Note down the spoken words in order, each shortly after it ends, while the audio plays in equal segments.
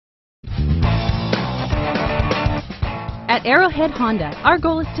At Arrowhead Honda, our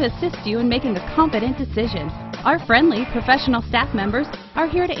goal is to assist you in making a confident decision. Our friendly, professional staff members are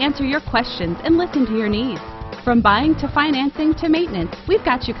here to answer your questions and listen to your needs. From buying to financing to maintenance, we've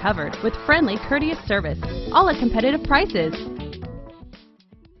got you covered with friendly, courteous service, all at competitive prices.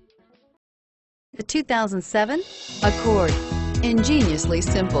 The 2007 Accord. Ingeniously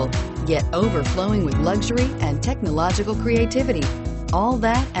simple, yet overflowing with luxury and technological creativity. All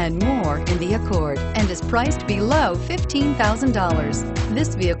that and more in the Accord, and is priced below $15,000.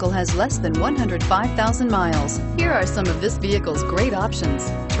 This vehicle has less than 105,000 miles. Here are some of this vehicle's great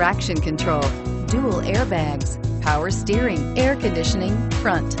options: traction control, dual airbags, power steering, air conditioning,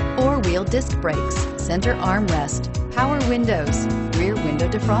 front, four-wheel disc brakes, center armrest, power windows, rear window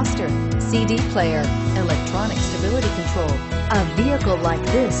defroster, CD player, electronic stability control. A vehicle like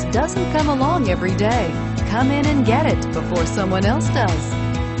this doesn't come along every day. Come in and get it before someone else does.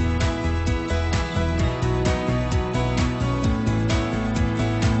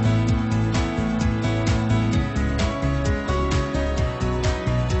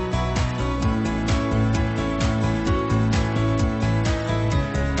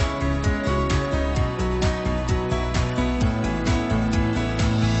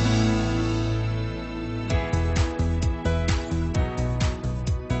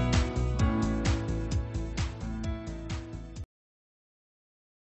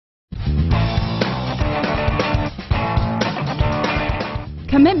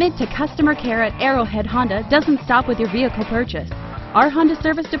 Commitment to customer care at Arrowhead Honda doesn't stop with your vehicle purchase. Our Honda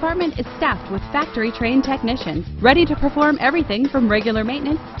service department is staffed with factory-trained technicians, ready to perform everything from regular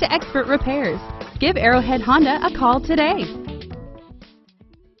maintenance to expert repairs. Give Arrowhead Honda a call today.